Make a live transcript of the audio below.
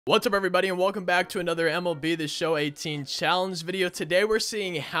What's up, everybody, and welcome back to another MLB The Show 18 challenge video. Today we're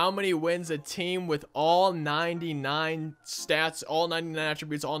seeing how many wins a team with all 99 stats, all 99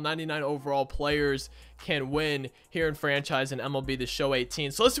 attributes, all 99 overall players can win here in franchise and MLB The Show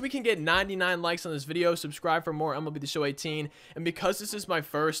 18. So let's see if we can get 99 likes on this video. Subscribe for more MLB The Show 18. And because this is my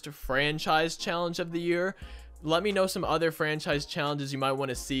first franchise challenge of the year, let me know some other franchise challenges you might want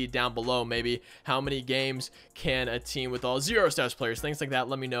to see down below. Maybe how many games can a team with all 0 stats players, things like that.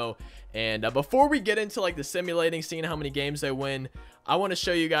 Let me know. And before we get into like the simulating, seeing how many games they win, I want to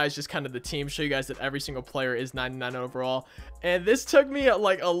show you guys just kind of the team, show you guys that every single player is 99 overall. And this took me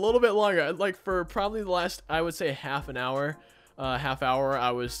like a little bit longer, like for probably the last, I would say, half hour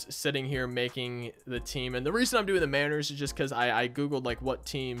I was sitting here making the team. And the reason I'm doing the Mariners is just because I googled like what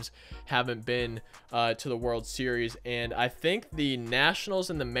teams haven't been to the World Series, and I think the Nationals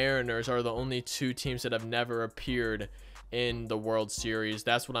and the Mariners are the only two teams that have never appeared in the World Series.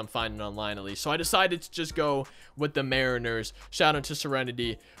 That's what I'm finding online, at least. So I decided to just go with the Mariners. Shout out to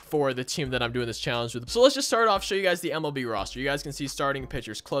Serenity for the team that I'm doing this challenge with. So let's just start off, show you guys the MLB roster. You guys can see starting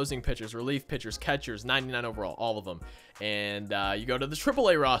pitchers, closing pitchers, relief pitchers, catchers, 99 overall, all of them. And you go to the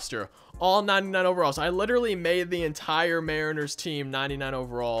AAA roster, all 99 overalls. I literally made the entire Mariners team 99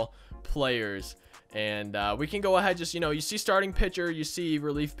 overall players. And we can go ahead, just, you see starting pitcher, you see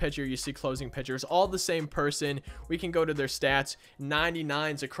relief pitcher, you see closing pitchers, all the same person. We can go to their stats,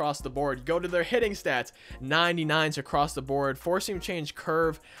 99s across the board. Go to their hitting stats, 99s across the board. Four seam change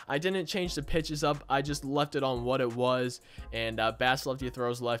curve, I didn't change the pitches up, I just left it on what it was. And bats lefty,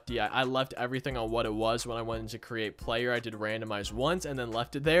 throws lefty, I left everything on what it was. When I went into create player, I did randomize once and then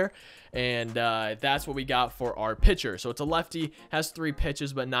left it there. And that's what we got for our pitcher. So it's a lefty, has 3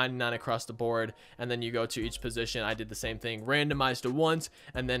 pitches, but 99 across the board. And then you go to each position. I did the same thing, randomized it once,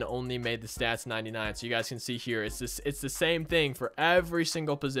 and then only made the stats 99. So you guys can see here, it's the same thing for every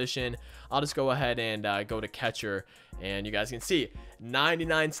single position. I'll just go ahead and go to catcher, and you guys can see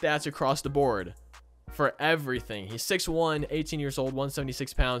 99 stats across the board for everything. He's 6'1", 18 years old,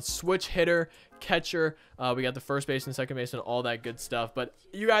 176 pounds, switch hitter, catcher. We got the first baseman, second baseman, all that good stuff. But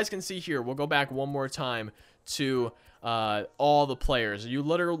you guys can see here, we'll go back one more time to all the players.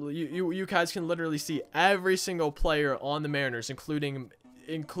 You guys can literally see every single player on the Mariners, including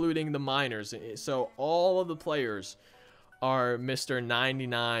the minors. So all of the players are Mr.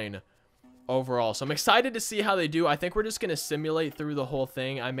 99 overall. So I'm excited to see how they do. I think we're just gonna simulate through the whole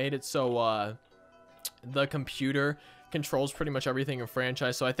thing. I made it so the computer controls pretty much everything in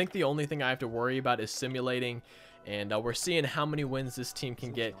franchise, so I think the only thing I have to worry about is simulating. And we're seeing how many wins this team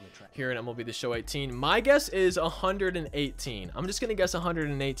can get here in MLB The Show 18. My guess is 118. I'm just going to guess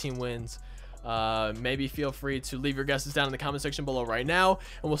 118 wins. Maybe feel free to leave your guesses down in the comment section below right now,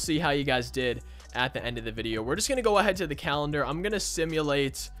 and we'll see how you guys did at the end of the video. We're just going to go ahead to the calendar. I'm going to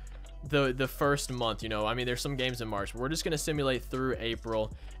simulate the first month. I mean, there's some games in March, but we're just going to simulate through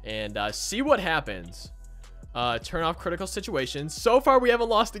April and see what happens. Turn off critical situations. So far, we haven't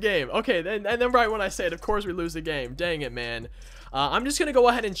lost a game. Okay, and then right when I say it, of course we lose the game. Dang it, man. I'm just gonna go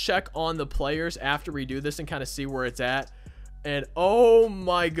ahead and check on the players after we do this and kind of see where it's at. And oh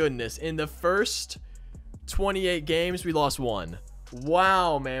my goodness, in the first 28 games, we lost 1.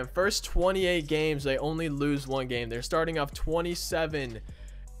 Wow, man. First 28 games, they only lose 1 game. They're starting off 27-1.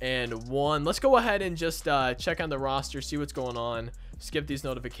 Let's go ahead and just check on the roster, see what's going on. Skip these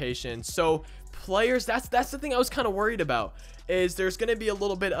notifications. So players, that's the thing I was kind of worried about, is there's going to be a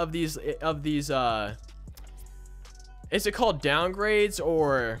little bit of these is it called downgrades,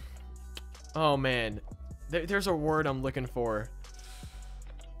 or oh man, there's a word I'm looking for.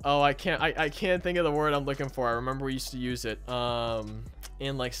 Oh, I can't think of the word I'm looking for. I remember we used to use it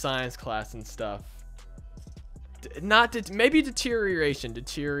in like science class and stuff. Maybe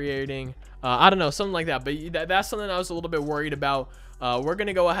deteriorating. I don't know, something like that. But that's something I was a little bit worried about. We're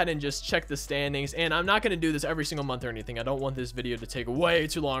gonna go ahead and just check the standings, and I'm not gonna do this every single month or anything. I don't want this video to take way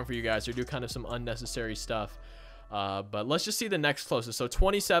too long for you guys or do kind of some unnecessary stuff. But let's just see the next closest. So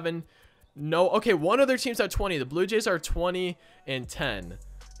 27. No, okay, one other team's at 20. The Blue Jays are 20-10,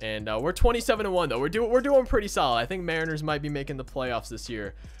 and we're 27-1 though. We're doing pretty solid. I think Mariners might be making the playoffs this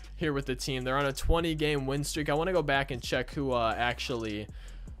year here with the team. They're on a 20-game win streak. I want to go back and check who actually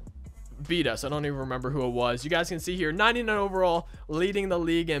beat us. I don't even remember who it was. You guys can see here, 99 overall, leading the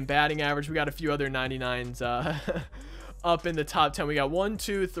league in batting average. We got a few other 99s up in the top 10. We got 1,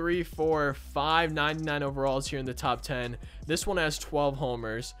 2, 3, 4, 5 99 overalls here in the top 10. This one has 12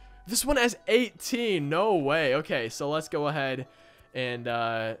 homers. This one has 18. No way. Okay, so let's go ahead and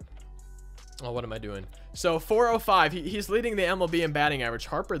oh, what am I doing? So 405, he's leading the MLB in batting average.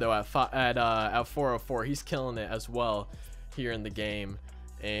 Harper though at 404, he's killing it as well here in the game.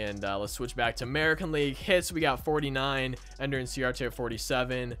 And let's switch back to American League. Hits, we got 49. Ender and Ciarte at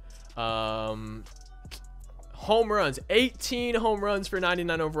 47. Home runs, 18 home runs for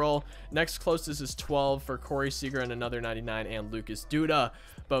 99 overall. Next closest is 12 for Corey Seager and another 99 and Lucas Duda.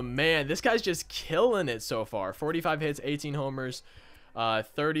 But man, this guy's just killing it so far. 45 hits, 18 homers,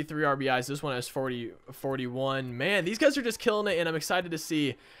 33 RBIs. This one has 41. Man, these guys are just killing it, and I'm excited to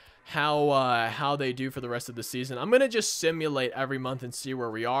see how they do for the rest of the season. I'm gonna just simulate every month and see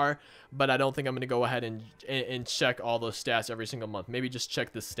where we are, but I don't think I'm gonna go ahead and check all those stats every single month. Maybe just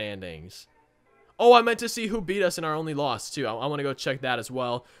check the standings. Oh, I meant to see who beat us in our only loss, too. I want to go check that as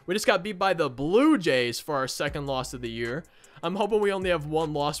well. We just got beat by the Blue Jays for our second loss of the year. I'm hoping we only have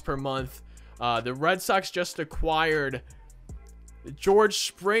one loss per month. The Red Sox just acquired George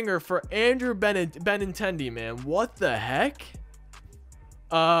Springer for Andrew Benintendi, man. What the heck?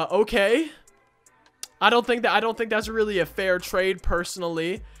 Okay. I don't think that's really a fair trade,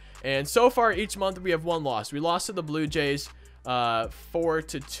 personally. And so far, each month, we have one loss. We lost to the Blue Jays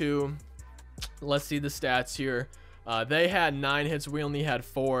 4-2. Let's see the stats here. They had 9 hits. We only had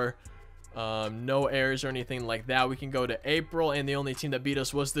 4. No errors or anything like that. We can go to April, and the only team that beat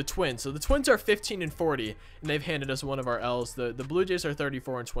us was the Twins. So the Twins are 15-40, and they've handed us one of our L's. The Blue Jays are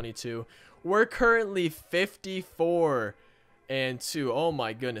 34-22. We're currently 54-2. Oh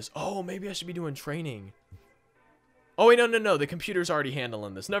my goodness. Oh, maybe I should be doing training. Oh wait, no. The computer's already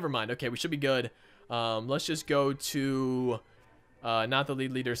handling this. Never mind. Okay, we should be good. Let's just go to not the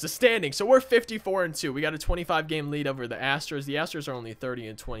leaders, the standing. So we're 54-2. We got a 25-game lead over the Astros. The Astros are only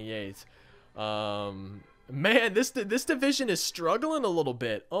 30-28. Man, this division is struggling a little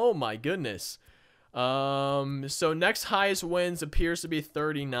bit. Oh my goodness. So next highest wins appears to be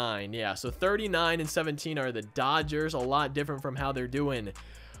 39. Yeah, so 39-17 are the Dodgers. A lot different from how they're doing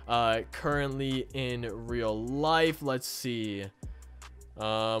currently in real life. Let's see.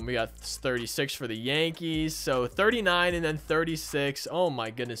 We got 36 for the Yankees, so 39 and then 36. Oh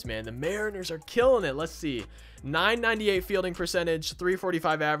my goodness, man, the Mariners are killing it. Let's see. 998 fielding percentage,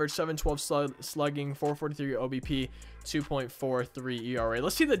 345 average, 712 slugging, 443 OBP, 2.43 ERA.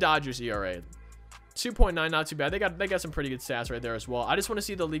 Let's see the Dodgers ERA. 2.9, not too bad. They got some pretty good stats right there as well. I just want to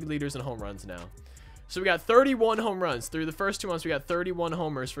see the league leaders in home runs now. So we got 31 home runs. Through the first 2 months, we got 31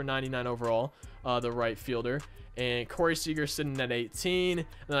 homers for 99 overall, the right fielder. And Corey Seager sitting at 18. And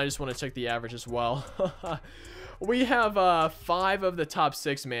then I just want to check the average as well. We have 5 of the top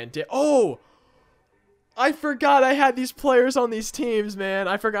 6, man. Oh! I forgot I had these players on these teams, man.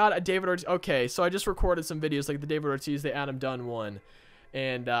 I forgot David Ortiz. Okay, so I just recorded some videos like the David Ortiz, the Adam Dunn one.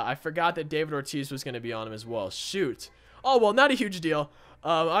 And I forgot that David Ortiz was going to be on him as well. Shoot. Oh, well, not a huge deal.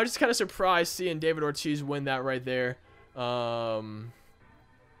 I was just kind of surprised seeing David Ortiz win that right there. Wow,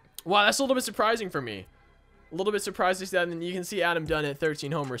 that's a little bit surprising for me. A little bit surprised to see that. And then you can see Adam Dunn at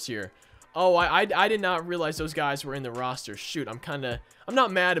 13 homers here. Oh, I did not realize those guys were in the roster. Shoot, I'm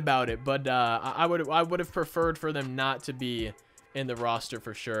not mad about it, but I would have preferred for them not to be in the roster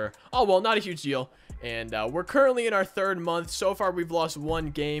for sure. Oh, well, not a huge deal. And we're currently in our 3rd month. So far, we've lost 1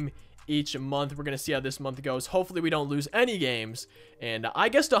 game each month. We're going to see how this month goes. Hopefully, we don't lose any games. And I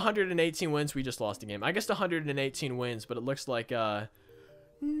guess to 118 wins, we just lost a game. I guess to 118 wins, but it looks like,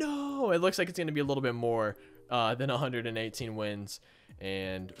 no, it looks like it's going to be a little bit more than 118 wins.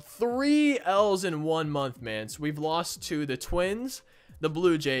 And 3 L's in 1 month, man. So we've lost to the Twins, the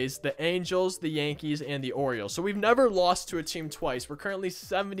Blue Jays, the Angels, the Yankees, and the Orioles. So we've never lost to a team twice. We're currently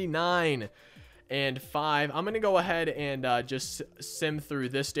 79-5. I'm going to go ahead and just sim through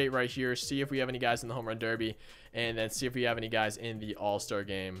this date right here, see if we have any guys in the Home Run Derby, and then see if we have any guys in the All-Star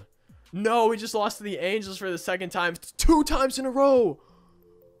game. No, we just lost to the Angels for the 2nd time. 2 times in a row.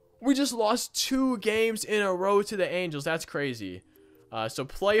 We just lost 2 games in a row to the Angels. That's crazy. So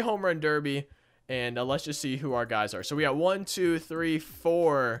play Home Run Derby, and let's just see who our guys are. So we got 1, 2, 3,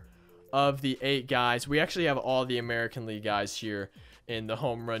 4 of the 8 guys. We actually have all the American League guys here in the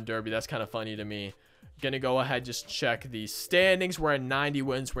Home Run Derby. That's kind of funny to me. Gonna go ahead, just check the standings. We're at 90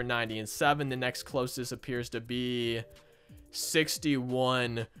 wins. We're 90-7. The next closest appears to be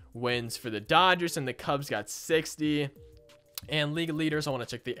 61 wins for the Dodgers, and the Cubs got 60. And league leaders, I want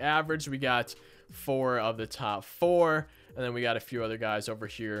to check the average. We got 4 of the top 4. And then we got a few other guys over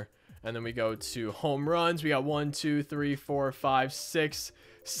here. And then we go to home runs. We got 1, 2, 3, 4, 5, 6.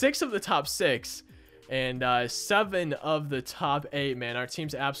 6 of the top 6. And 7 of the top 8, man. Our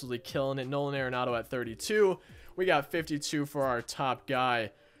team's absolutely killing it. Nolan Arenado at 32. We got 52 for our top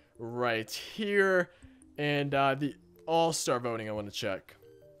guy right here. And the All-Star voting I want to check.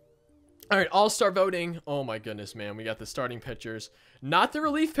 All right, All-Star voting. Oh, my goodness, man. We got the starting pitchers. Not the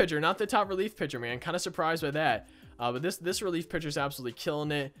relief pitcher. Not the top relief pitcher, man. Kind of surprised by that. But this relief pitcher is absolutely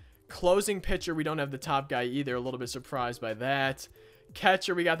killing it. Closing pitcher, we don't have the top guy either. A little bit surprised by that.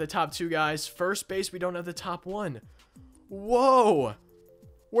 Catcher, we got the top 2 guys. First base, we don't have the top 1. Whoa.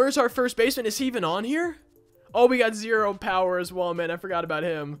 Where's our first baseman? Is he even on here? Oh, we got 0 power as well, man. I forgot about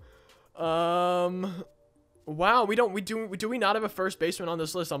him. Wow, do we not have a first baseman on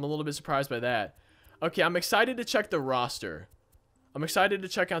this list? I'm a little bit surprised by that. Okay, I'm excited to check the roster. I'm excited to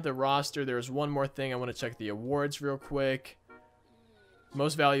check out the roster. There's one more thing. I want to check the awards real quick.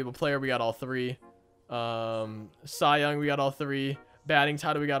 Most valuable player, we got all 3. Cy Young, we got all 3. Batting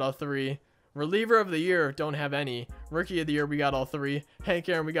title, we got all 3. Reliever of the year, don't have any. Rookie of the year, we got all 3. Hank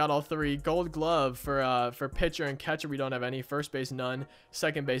Aaron, we got all 3. Gold glove for pitcher and catcher, we don't have any. First base, none.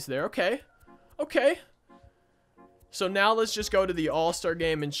 Second base there. Okay. Okay. So now let's just go to the All-Star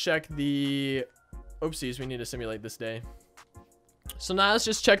game and check the... Oopsies, we need to simulate this day. So now let's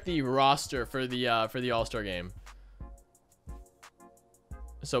just check the roster for the All-Star game.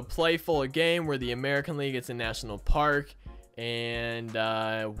 So play full game where the American League, it's in National Park. And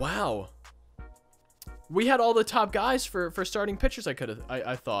wow, we had all the top guys for starting pitchers.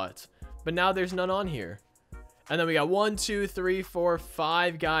 I thought, but now there's none on here. And then we got 1, 2, 3, 4,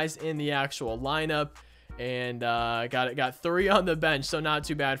 5 guys in the actual lineup, and got 3 on the bench. So not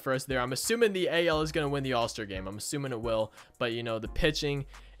too bad for us there. I'm assuming the AL is gonna win the All-Star game. I'm assuming it will, but you know, the pitching,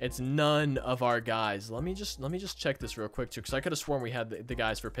 it's none of our guys. Let me just check this real quick too, because I could have sworn we had the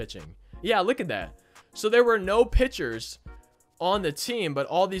guys for pitching. Yeah, look at that. So there were no pitchers on the team, but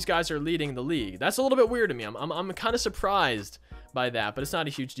all these guys are leading the league. That's a little bit weird to me. I'm kind of surprised by that, but it's not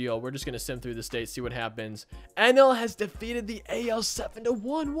a huge deal. We're just gonna sim through the state, see what happens. NL has defeated the AL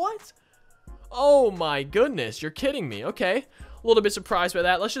 7-1. What? Oh my goodness, you're kidding me. Okay, a little bit surprised by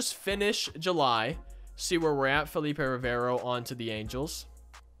that. Let's just finish July, see where we're at. Felipe Rivero on to the Angels.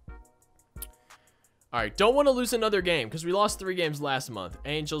 All right, don't want to lose another game because we lost 3 games last month.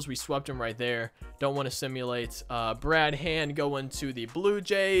 Angels, we swept them right there. Don't want to simulate. Brad Hand going to the Blue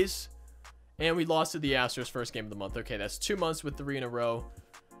Jays. And we lost to the Astros first game of the month. Okay, that's 2 months with 3 in a row.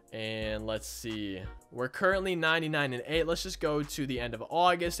 And let's see. We're currently 99-8. Let's just go to the end of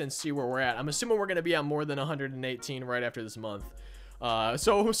August and see where we're at. I'm assuming we're going to be at more than 118 right after this month.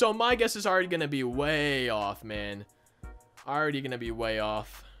 So my guess is already going to be way off, man. Already going to be way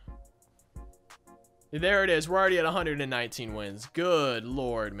off. There it is. We're already at 119 wins. Good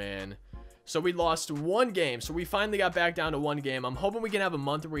Lord, man. So we lost 1 game. So we finally got back down to 1 game. I'm hoping we can have a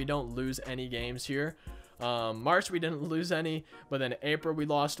month where we don't lose any games here. March, we didn't lose any. But then April, we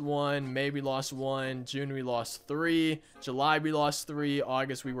lost 1. May, we lost 1. June, we lost 3. July, we lost 3.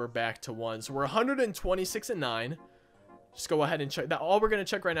 August, we were back to 1. So we're 126-9. Just go ahead and check that. All we're going to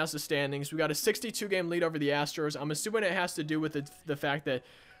check right now is the standings. We got a 62-game lead over the Astros. I'm assuming it has to do with the fact that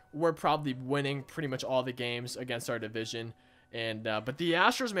we're probably winning pretty much all the games against our division. And but the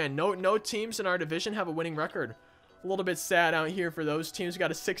Astros, man, no teams in our division have a winning record. A little bit sad out here for those teams. We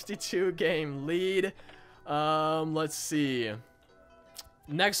got a 62-game lead. Let's see.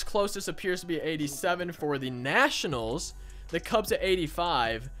 Next closest appears to be 87 for the Nationals. The Cubs at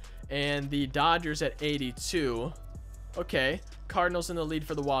 85 and the Dodgers at 82. Okay, Cardinals in the lead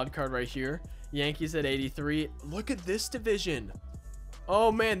for the wild card right here. Yankees at 83. Look at this division.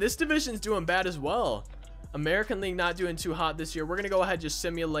 Oh man, this division's doing bad as well. American League not doing too hot this year. We're gonna go ahead and just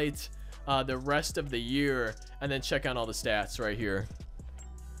simulate the rest of the year and then check on all the stats right here.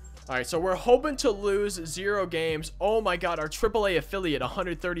 All right, so we're hoping to lose 0 games. Oh my god, our AAA affiliate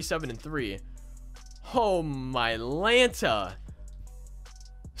 137-3. Oh my Lanta,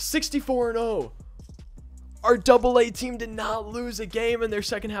 64-0. Our AA team did not lose a game in their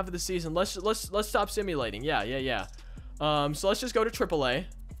second half of the season. Let's stop simulating. Yeah. So let's just go to AAA.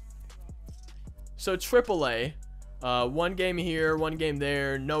 So AAA, 1 game here, 1 game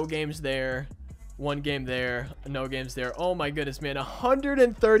there, no games there, 1 game there, no games there. Oh my goodness, man,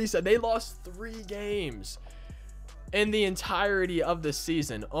 137. They lost 3 games in the entirety of the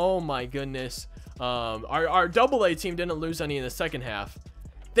season. Oh my goodness. Our AA team didn't lose any in the second half.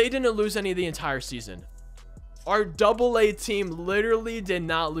 They didn't lose any the entire season. Our AA team literally did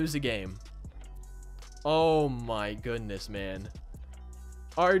not lose a game. Oh my goodness, man.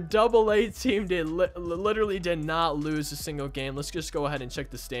 Our AA team literally did not lose a single game. Let's just go ahead and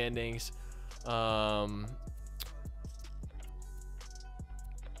check the standings.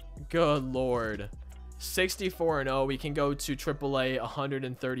 Good Lord. 64-0. We can go to AAA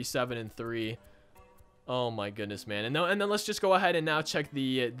 137-3. Oh my goodness, man. And then let's just go ahead and now check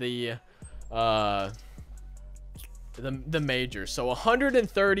the majors. So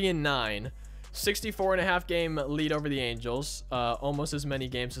 130-9. 64.5 game lead over the Angels. Almost as many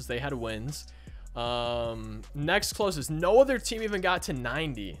games as they had wins. Next closest, no other team even got to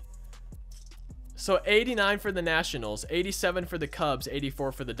 90. So 89 for the Nationals, 87 for the Cubs,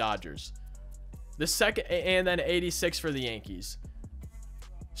 84 for the Dodgers. The second, and then 86 for the Yankees.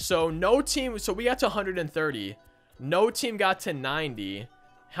 So no team, so we got to 130. No team got to 90.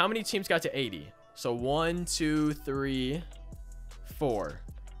 How many teams got to 80? So 1, 2, 3, 4.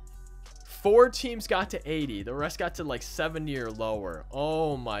 4 teams got to 80. The rest got to like 70 or lower.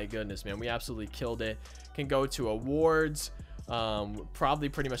 Oh my goodness, man. We absolutely killed it. Can go to awards. Probably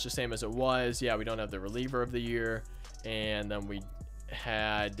pretty much the same as it was. Yeah, we don't have the reliever of the year. And then we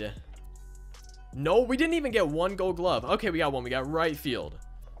had... No, we didn't even get one Gold Glove. Okay, we got one. We got right field.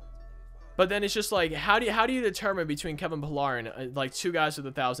 But then it's just like, how do you determine between Kevin Pillar and like 2 guys with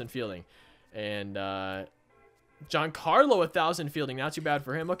 1,000 fielding? And Giancarlo 1,000 fielding. Not too bad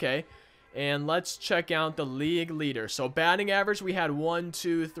for him. Okay. And let's check out the league leader. So batting average, we had 1,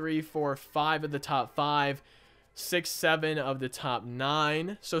 2, 3, 4, 5 of the top 5. 6, 7 of the top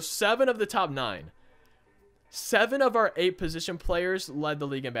 9. So 7 of the top 9. 7 of our 8 position players led the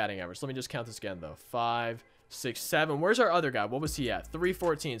league in batting average. Let me just count this again, though. 5, 6, 7. Where's our other guy? What was he at?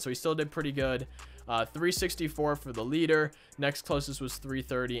 314. So he still did pretty good. 364 for the leader. Next closest was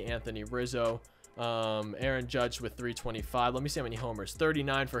 330, Anthony Rizzo. Aaron Judge with 325. Let me see how many homers.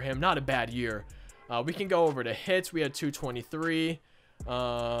 39 for him. Not a bad year. We can go over to hits. We had 223.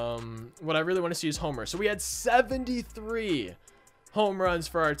 What I really want to see is homers. So we had 73 home runs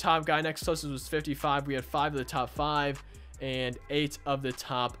for our top guy. Next closest was 55. We had 5 of the top 5 and 8 of the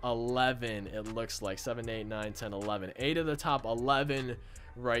top 11. It looks like 7, 8, 9, 10, 11. 8 of the top 11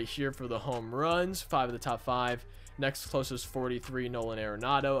 right here for the home runs. 5 of the top 5. Next closest 43, Nolan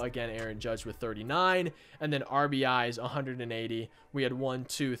Arenado. Again, Aaron Judge with 39. And then RBIs 180. We had 1,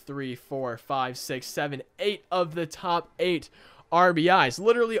 2, 3, 4, 5, 6, 7, 8 of the top 8 RBIs.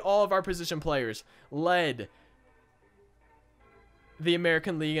 Literally all of our position players led the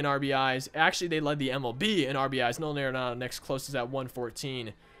American League in RBIs. Actually, they led the MLB in RBIs. Nolan Arenado next closest at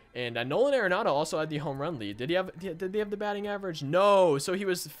 114. And Nolan Arenado also had the home run lead. Did they have the batting average? No. So he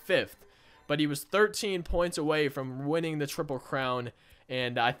was 5th. But he was 13 points away from winning the Triple Crown.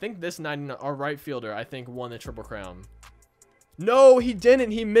 And I think this 99, our right fielder, I think won the Triple Crown. No, he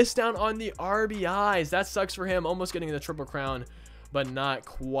didn't. He missed out on the RBIs. That sucks for him. Almost getting the Triple Crown, but not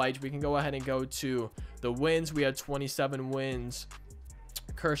quite. We can go ahead and go to the wins. We had 27 wins.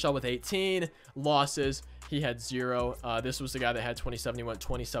 Kershaw with 18. Losses, he had 0. This was the guy that had 27. He went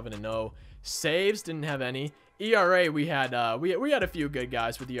 27-0. Saves, didn't have any. ERA, we had a few good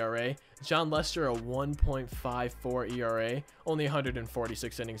guys with ERA. John Lester, a 1.54 ERA. Only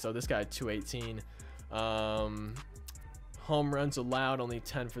 146 innings, so this guy had 218. Home runs allowed, only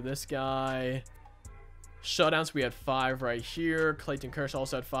 10 for this guy. Shutouts, we had 5 right here. Clayton Kershaw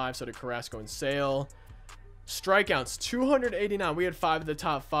also had 5, so did Carrasco and Sale. Strikeouts, 289. We had 5 of the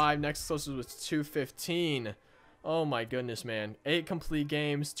top 5. Next closest was 215. Oh my goodness, man. 8 complete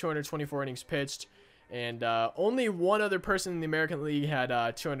games, 224 innings pitched. And only one other person in the American League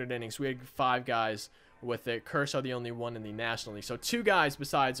had 200 innings. We had 5 guys with it. Kershaw, the only one in the National League. So 2 guys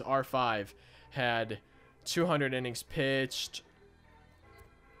besides our 5 had 200 innings pitched.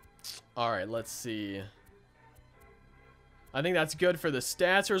 All right, let's see. I think that's good for the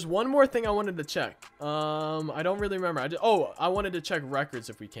stats. There's one more thing I wanted to check. I don't really remember. I wanted to check records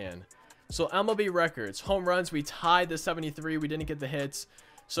if we can. So MLB records. Home runs, we tied the 73. We didn't get the hits.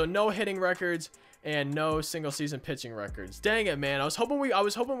 So no hitting records and no single season pitching records. Dang it, man. I was hoping we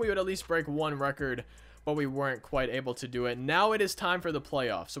would at least break one record, but we weren't quite able to do it. Now it is time for the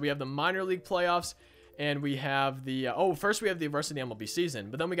playoffs. So we have the minor league playoffs and we have the first we have the rest of the MLB season,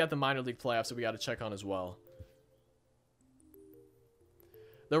 but then we got the minor league playoffs that we got to check on as well.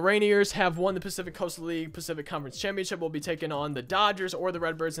 The Rainiers have won the Pacific Coast League Pacific Conference Championship. We'll be taking on the Dodgers or the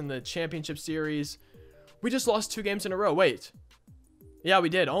Redbirds in the championship series. We just lost 2 games in a row. Wait. Yeah, we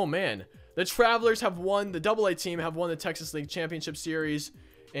did. Oh, man. The Travelers have won. The AA team have won the Texas League Championship Series.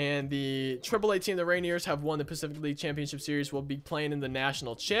 And the AAA team, the Rainiers, have won the Pacific League Championship Series. We'll be playing in the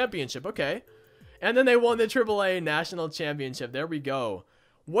National Championship. Okay. And then they won the AAA National Championship. There we go.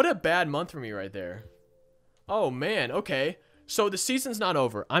 What a bad month for me right there. Oh, man. Okay. So the season's not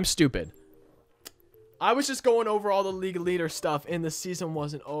over. I'm stupid. I was just going over all the league leader stuff and the season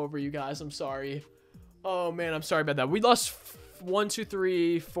wasn't over, you guys. I'm sorry. Oh, man. I'm sorry about that. We lost 1, 2,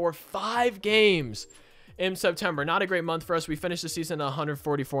 3, 4, 5 games in September. Not a great month for us. We finished the season at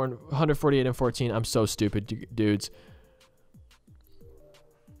 148 and 14. I'm so stupid, dudes.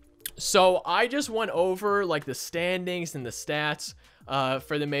 So I just went over like the standings and the stats.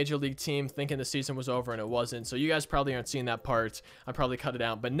 for the Major League team, thinking the season was over, and it wasn't. So you guys probably aren't seeing that part. I probably cut it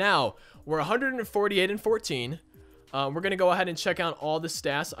out. But now we're 148-14. We're going to go ahead and check out all the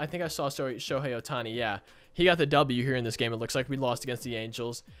stats. I think I saw Shohei Ohtani. Yeah, he got the W here in this game. It looks like we lost against the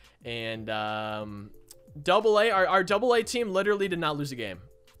Angels. And AA, our AA team literally did not lose a game.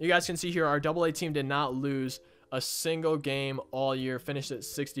 You guys can see here, our AA team did not lose a single game all year, finished at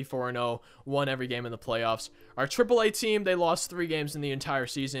 64-0, won every game in the playoffs. Our AAA team, they lost 3 games in the entire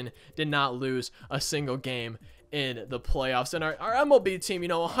season, did not lose a single game in the playoffs. And our MLB team, you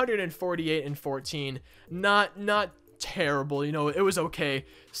know, 148-14, not terrible. You know, it was okay.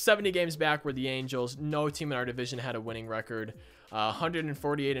 70 games back were the Angels. No team in our division had a winning record.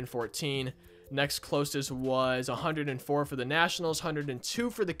 148-14. Next closest was 104 for the Nationals, 102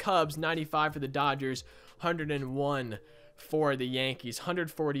 for the Cubs, 95 for the Dodgers, 101 for the Yankees.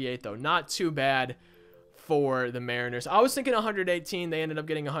 148 though, not too bad for the Mariners. I was thinking 118. They ended up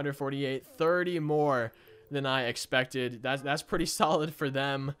getting 148, 30 more than I expected. That's pretty solid for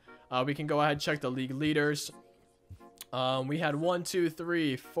them. We can go ahead and check the league leaders. We had 1, 2,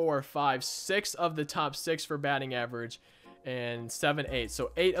 3, 4, 5, 6 of the top 6 for batting average, and 7, 8.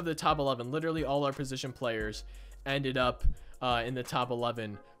 So 8 of the top 11. Literally all our position players ended up in the top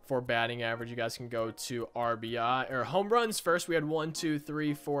 11 for batting average. You guys can go to RBI or home runs first. We had 1, 2,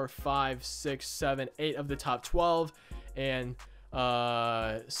 3, 4, 5, 6, 7, 8 of the top 12, and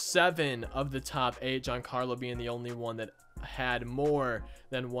 7 of the top 8. Giancarlo being the only one that had more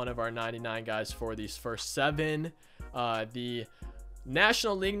than one of our 99 guys for these first 7. The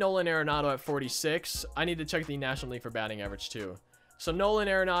National League, Nolan Arenado at 46. I need to check the National League for batting average too. So Nolan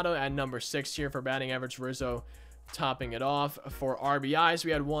Arenado at number 6 here for batting average. Rizzo topping it off. For RBIs, we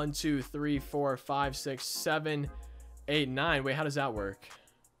had 1, 2, 3, 4, 5, 6, 7, 8, 9. Wait, how does that work?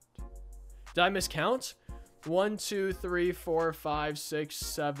 Did I miscount? 1, 2, 3, 4, 5, 6,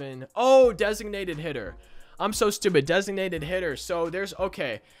 7. Oh, designated hitter. I'm so stupid. Designated hitter. So there's,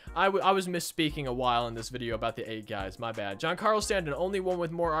 okay. I was misspeaking a while in this video about the 8 guys. My bad. Giancarlo Stanton, only one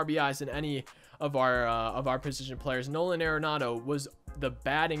with more RBIs than any of our position players. Nolan Arenado was the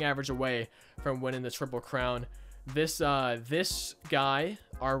batting average away from winning the Triple Crown. This guy,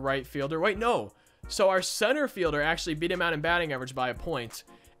 our right fielder. Wait, no. So our center fielder actually beat him out in batting average by a point.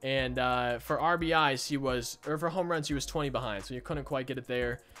 And for RBIs, for home runs, he was 20 behind. So you couldn't quite get it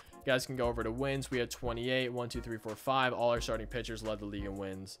there. You guys can go over to wins. We had 28. 1, 2, 3, 4, 5. All our starting pitchers led the league in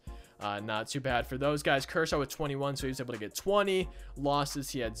wins. Not too bad for those guys. Kershaw with 21, so he was able to get 20.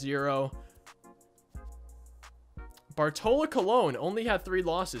 Losses, he had 0. Bartola Colon only had 3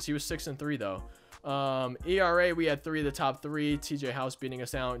 losses. He was 6-3 though. ERA, we had 3 of the top 3. TJ House beating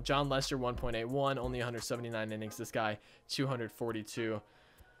us out. John Lester 1.81, only 179 innings. This guy 242.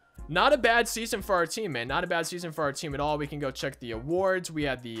 Not a bad season for our team, man. Not a bad season for our team at all. We can go check the awards. We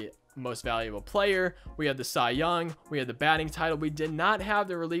had the most valuable player. We had the Cy Young. We had the batting title. We did not have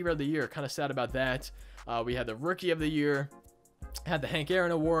the reliever of the year. Kind of sad about that. We had the rookie of the year. Had the Hank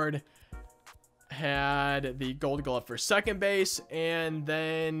Aaron award. Had the gold glove for second base. And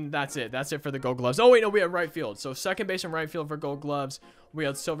then that's it. That's it for the gold gloves. Oh, wait, no, we had right field. So second base and right field for gold gloves. We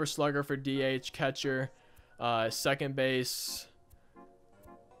had silver slugger for DH, catcher, second base,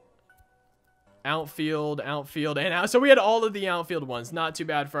 outfield, and out. So we had all of the outfield ones. Not too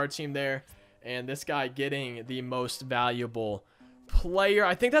bad for our team there. And this guy getting the most valuable player.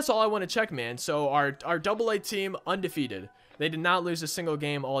 I think that's all I want to check, man. So our AA team undefeated. They did not lose a single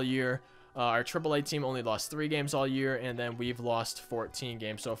game all year. Our AAA team only lost 3 games all year, and then we've lost 14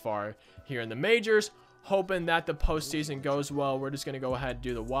 games so far here in the majors. Hoping that the postseason goes well. We're just going to go ahead and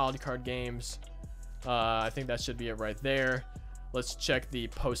do the wild card games. I think that should be it right there. Let's check the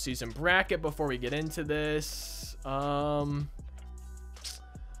postseason bracket before we get into this. I'm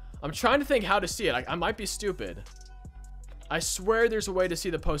trying to think how to see it. I might be stupid. I swear there's a way to see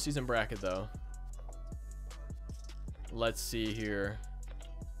the postseason bracket, though. Let's see here.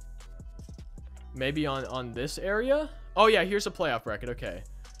 Maybe on this area? Oh, yeah, here's a playoff bracket. Okay.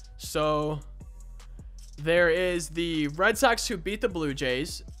 So there is the Red Sox who beat the Blue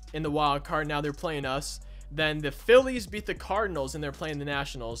Jays in the wild card. Now they're playing us. Then the Phillies beat the Cardinals, and they're playing the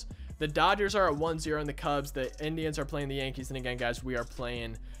Nationals. The Dodgers are at 1-0 in the Cubs. The Indians are playing the Yankees. And again, guys, we are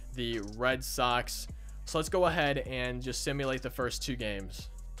playing the Red Sox. So let's go ahead and just simulate the first 2 games.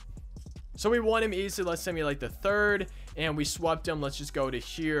 So we won him easily. Let's simulate the third, and we swept him. Let's just go to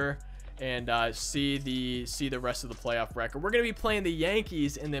here and see the rest of the playoff record. We're going to be playing the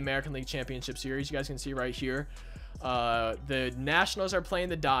Yankees in the American League Championship Series. You guys can see right here. The Nationals are playing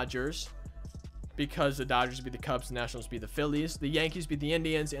the Dodgers. because the Dodgers beat the Cubs, the Nationals beat the Phillies, the Yankees beat the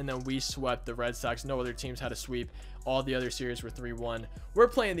Indians, and then we swept the Red Sox. No other teams had a sweep. All the other series were 3-1. We're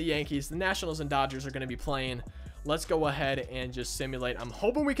playing the Yankees. The Nationals and Dodgers are going to be playing. Let's go ahead and just simulate. I'm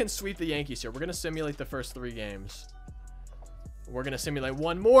hoping we can sweep the Yankees here. We're going to simulate the first 3 games. We're going to simulate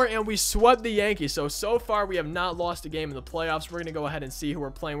one more, and we swept the Yankees. So far, we have not lost a game in the playoffs. We're going to go ahead and see who we're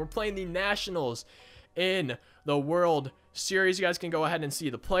playing. We're playing the Nationals in the World Series. You guys can go ahead and see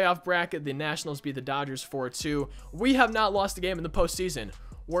the playoff bracket. The Nationals beat the Dodgers 4-2. We have not lost a game in the postseason.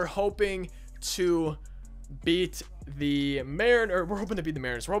 We're hoping to beat the Mariners. We're hoping to beat the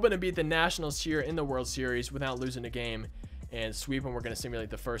Mariners. We're hoping to beat the Nationals here in the World Series without losing a game and sweep them. We're going to simulate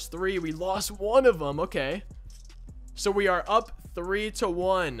the first 3. We lost one of them. Okay. So we are up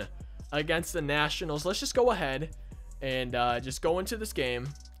 3-1 against the Nationals. Let's just go ahead and just go into this game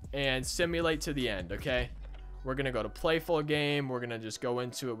and simulate to the end. Okay. We're going to go to playful game. We're going to just go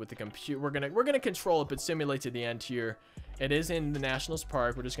into it with the computer. We're going to control it, but simulate to the end here. It is in the Nationals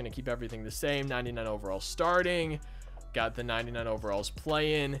Park. We're just going to keep everything the same. 99 overall starting. Got the 99 overalls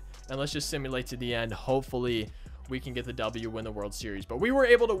playing. And let's just simulate to the end. Hopefully, we can get the W, win the World Series. But we were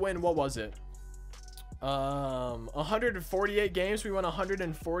able to win, what was it? 148 games. We won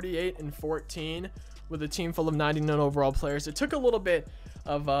 148-14 with a team full of 99 overall players. It took a little bit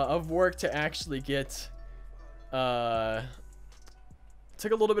of work to actually get... took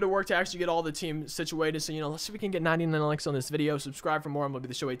a little bit of work to actually get all the team situated. So, let's see if we can get 99 likes on this video. Subscribe for more MLB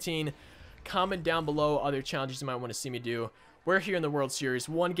The Show 18. Comment down below other challenges you might want to see me do. We're here in the World Series,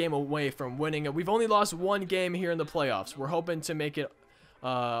 1 game away from winning it. We've only lost 1 game here in the playoffs. We're hoping to make it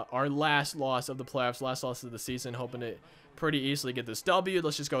our last loss of the playoffs, last loss of the season. Hoping to pretty easily get this W.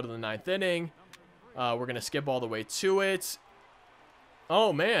 Let's just go to the 9th inning. We're going to skip all the way to it.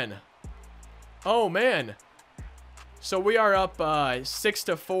 Oh, man. Oh, man. So we are up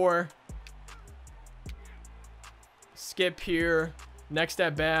 6-4. Skip here. Next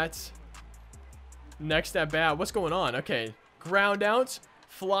at bat. Next at bat. What's going on? Okay. Ground out.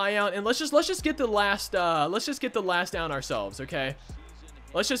 Fly out. And let's just get the last down ourselves, okay?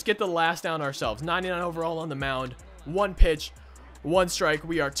 Let's just get the last down ourselves. 99 overall on the mound. 1 pitch. 1 strike.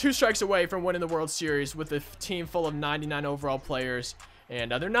 We are 2 strikes away from winning the World Series with a team full of 99 overall players.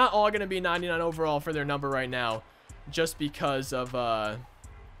 And they're not all going to be 99 overall for their number right now. Just because of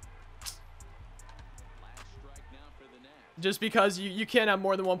you can't have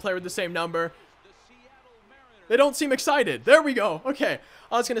more than 1 player with the same number. They don't seem excited. There we go. Okay,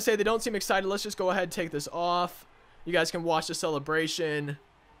 I was gonna say they don't seem excited. Let's just go ahead and take this off. You guys can watch the celebration.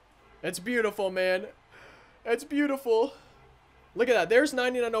 It's beautiful, man. It's beautiful. Look at that. There's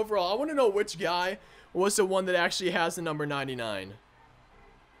 99 overall. I want to know which guy was the one that actually has the number 99.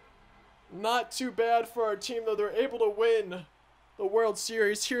 Not too bad for our team, though. They're able to win the World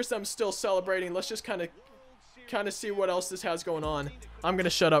Series. Here's them still celebrating. Let's just kind of see what else this has going on. I'm going to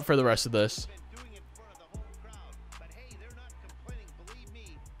shut up for the rest of this.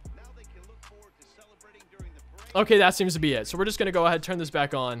 Okay, that seems to be it. So we're just going to go ahead and turn this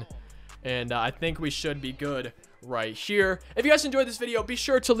back on. And I think we should be good right here. If you guys enjoyed this video, be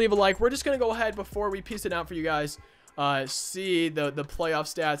sure to leave a like. We're just going to go ahead before we piece it out for you guys. See the playoff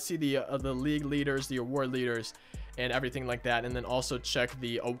stats, see the league leaders, the award leaders, and everything like that, and then also check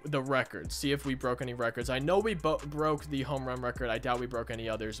the records, see if we broke any records. I know we broke the home run record. I doubt we broke any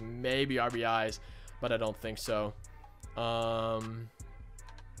others, maybe RBIs, but I don't think so.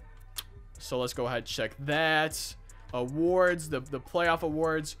 So let's go ahead and check that. Awards, the playoff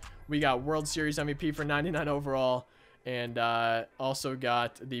awards, we got World Series MVP for 99 overall. And also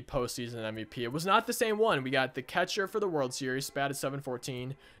got the postseason MVP. It was not the same one. We got the catcher for the World Series, batted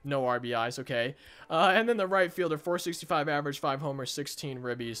 .714, no RBIs, okay. And then the right fielder, 465 average, 5 homers, 16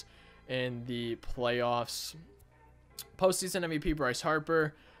 ribbies in the playoffs. Postseason MVP, Bryce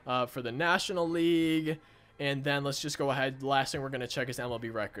Harper for the National League. And then let's just go ahead. The last thing we're going to check is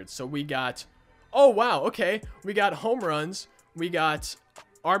MLB records. So we got, oh, wow, okay. We got home runs. We got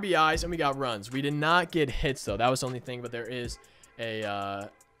RBIs, and we got runs. We did not get hits, though. That was the only thing, but there is a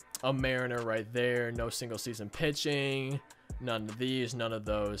Mariner right there. No single season pitching. None of these, none of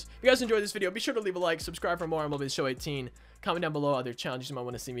those. If you guys enjoyed this video, be sure to leave a like, subscribe for more MLB The Show 18. Comment down below other challenges you might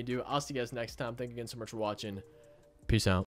want to see me do. I'll see you guys next time. Thank you again so much for watching. Peace out.